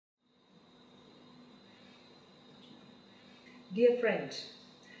Dear friends,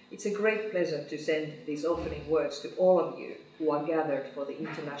 it's a great pleasure to send these opening words to all of you who are gathered for the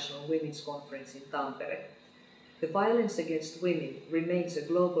International Women's Conference in Tampere. The violence against women remains a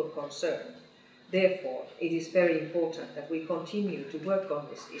global concern. Therefore, it is very important that we continue to work on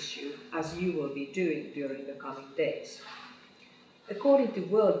this issue, as you will be doing during the coming days. According to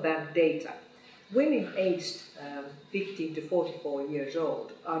World Bank data, women aged 15 to 44 years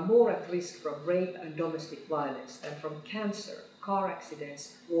old are more at risk from rape and domestic violence than from cancer, car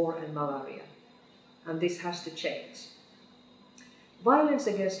accidents, war and malaria. And this has to change. Violence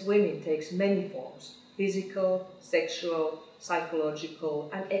against women takes many forms: physical, sexual, psychological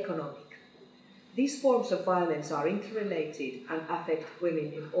and economic. These forms of violence are interrelated and affect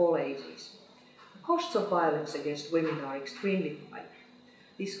women in all ages. The costs of violence against women are extremely high.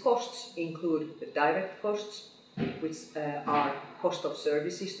 These costs include the direct costs, which are cost of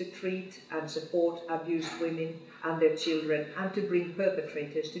services to treat and support abused women and their children and to bring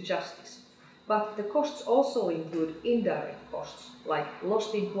perpetrators to justice. But the costs also include indirect costs like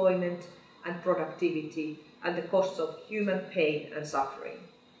lost employment and productivity and the costs of human pain and suffering.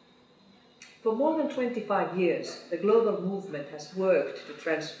 For more than 25 years, the global movement has worked to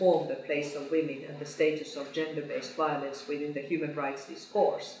transform the place of women and the status of gender-based violence within the human rights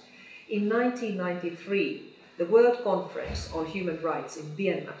discourse. In 1993, the World Conference on Human Rights in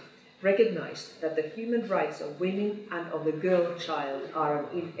Vienna recognized that the human rights of women and of the girl child are an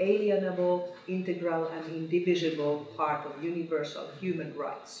inalienable, integral and indivisible part of universal human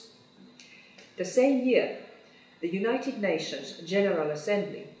rights. The same year, the United Nations General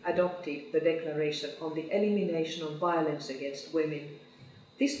Assembly adopted the Declaration on the Elimination of Violence Against Women.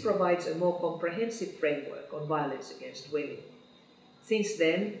 This provides a more comprehensive framework on violence against women. Since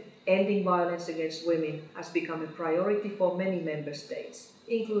then, ending violence against women has become a priority for many member states,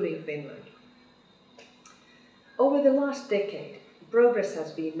 including Finland. Over the last decade, progress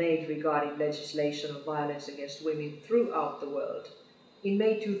has been made regarding legislation on violence against women throughout the world. In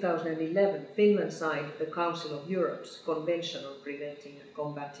May 2011, Finland signed the Council of Europe's Convention on Preventing and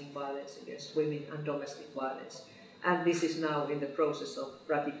Combating Violence Against Women and Domestic Violence, and this is now in the process of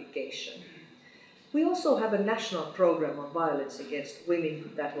ratification. We also have a national program on violence against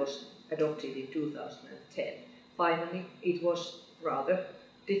women that was adopted in 2010. Finally, it was rather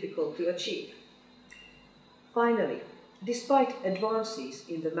difficult to achieve. Finally, despite advances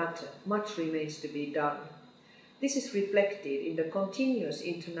in the matter, much remains to be done. This is reflected in the continuous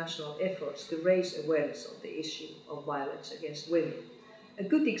international efforts to raise awareness of the issue of violence against women. A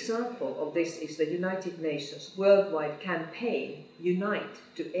good example of this is the United Nations worldwide campaign, Unite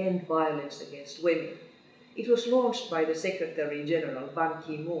to End Violence Against Women. It was launched by the Secretary General Ban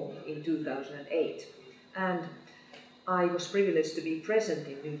Ki-moon in 2008, and I was privileged to be present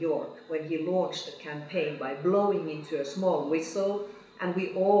in New York when he launched the campaign by blowing into a small whistle, and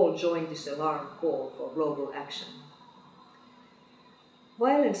we all joined this alarm call for global action.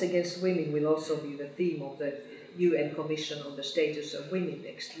 Violence against women will also be the theme of the UN Commission on the Status of Women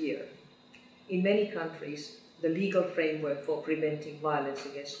next year. In many countries, the legal framework for preventing violence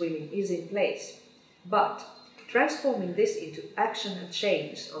against women is in place, but transforming this into action and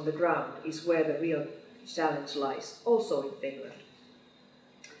change on the ground is where the real challenge lies, also in Finland.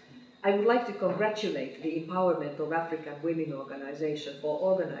 I would like to congratulate the Empowerment of African Women organization for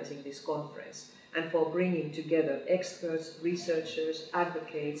organizing this conference and for bringing together experts, researchers,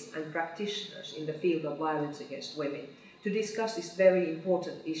 advocates and practitioners in the field of violence against women to discuss this very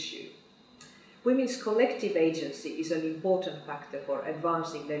important issue. Women's collective agency is an important factor for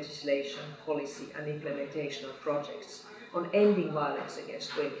advancing legislation, policy and implementation of projects on ending violence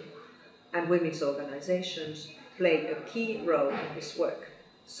against women, and women's organizations play a key role in this work.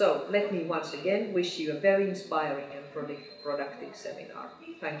 So let me once again wish you a very inspiring and productive seminar.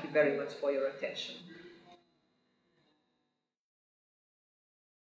 Thank you very much for your attention.